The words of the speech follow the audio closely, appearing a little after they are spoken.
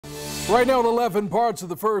Right now, 11 parts of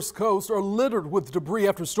the First Coast are littered with debris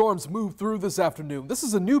after storms moved through this afternoon. This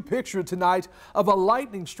is a new picture tonight of a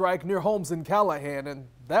lightning strike near homes in Callahan, and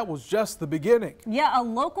that was just the beginning. Yeah, a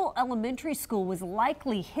local elementary school was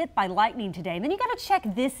likely hit by lightning today. And then you got to check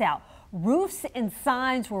this out. Roofs and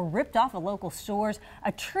signs were ripped off of local stores.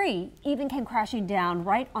 A tree even came crashing down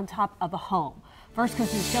right on top of a home. First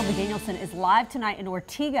Coast News' Shelby Danielson is live tonight in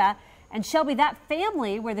Ortega. And Shelby, that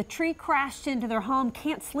family where the tree crashed into their home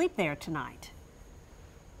can't sleep there tonight.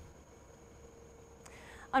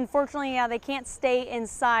 Unfortunately, yeah, they can't stay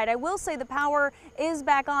inside. I will say the power is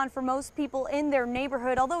back on for most people in their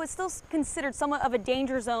neighborhood, although it's still considered somewhat of a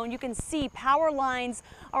danger zone. You can see power lines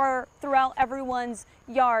are throughout everyone's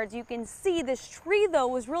yards. You can see this tree, though,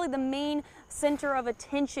 was really the main center of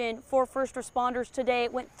attention for first responders today.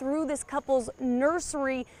 It went through this couple's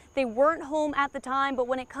nursery. They weren't home at the time, but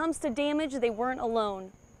when it comes to damage, they weren't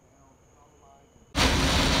alone.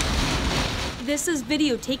 This is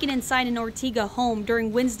video taken inside an Ortega home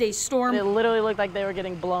during Wednesday's storm. It literally looked like they were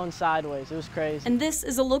getting blown sideways. It was crazy. And this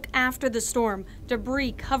is a look after the storm.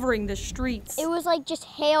 Debris covering the streets. It was like just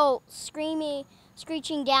hail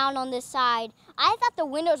screeching down on this side. I thought the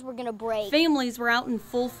windows were gonna break. Families were out in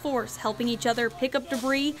full force, helping each other pick up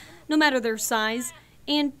debris, no matter their size,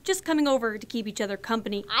 and just coming over to keep each other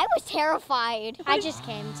company. I was terrified. I just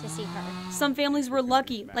came to see her. Some families were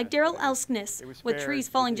lucky, like Daryl Elskness, with trees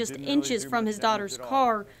falling just inches from his daughter's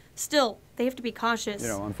car. Still, they have to be cautious. You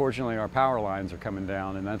know, unfortunately, our power lines are coming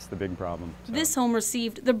down, and that's the big problem. So. This home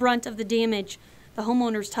received the brunt of the damage. The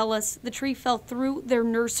homeowners tell us the tree fell through their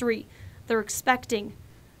nursery. They're expecting.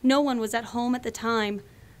 No one was at home at the time.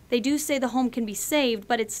 They do say the home can be saved,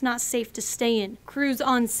 but it's not safe to stay in. Crews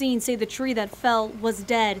on scene say the tree that fell was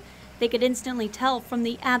dead. They could instantly tell from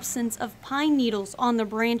the absence of pine needles on the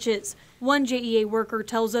branches. One JEA worker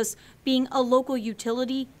tells us being a local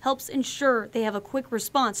utility helps ensure they have a quick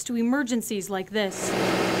response to emergencies like this.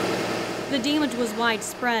 The damage was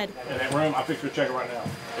widespread. In that room, I'll fix your checker right now.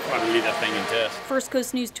 Probably leave that thing in test. First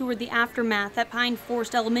Coast News toured the aftermath at Pine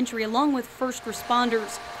Forest Elementary along with first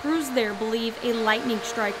responders. Crews there believe a lightning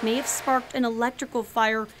strike may have sparked an electrical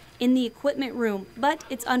fire in the equipment room, but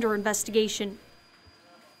it's under investigation.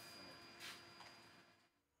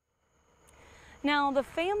 Now, the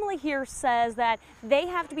family here says that they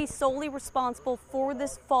have to be solely responsible for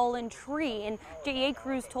this fallen tree, and JEA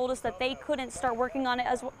crews told us that they couldn't start working on it,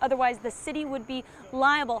 as otherwise the city would be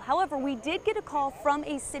liable. However, we did get a call from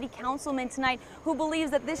a city councilman tonight who believes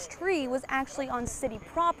that this tree was actually on city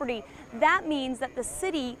property. That means that the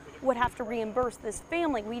city would have to reimburse this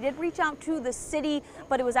family. We did reach out to the city,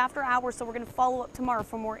 but it was after hours, so we're going to follow up tomorrow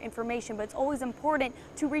for more information. But it's always important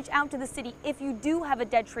to reach out to the city if you do have a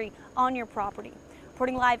dead tree on your property.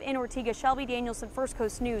 Reporting live in Ortega, Shelby Danielson, First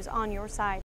Coast News on your side.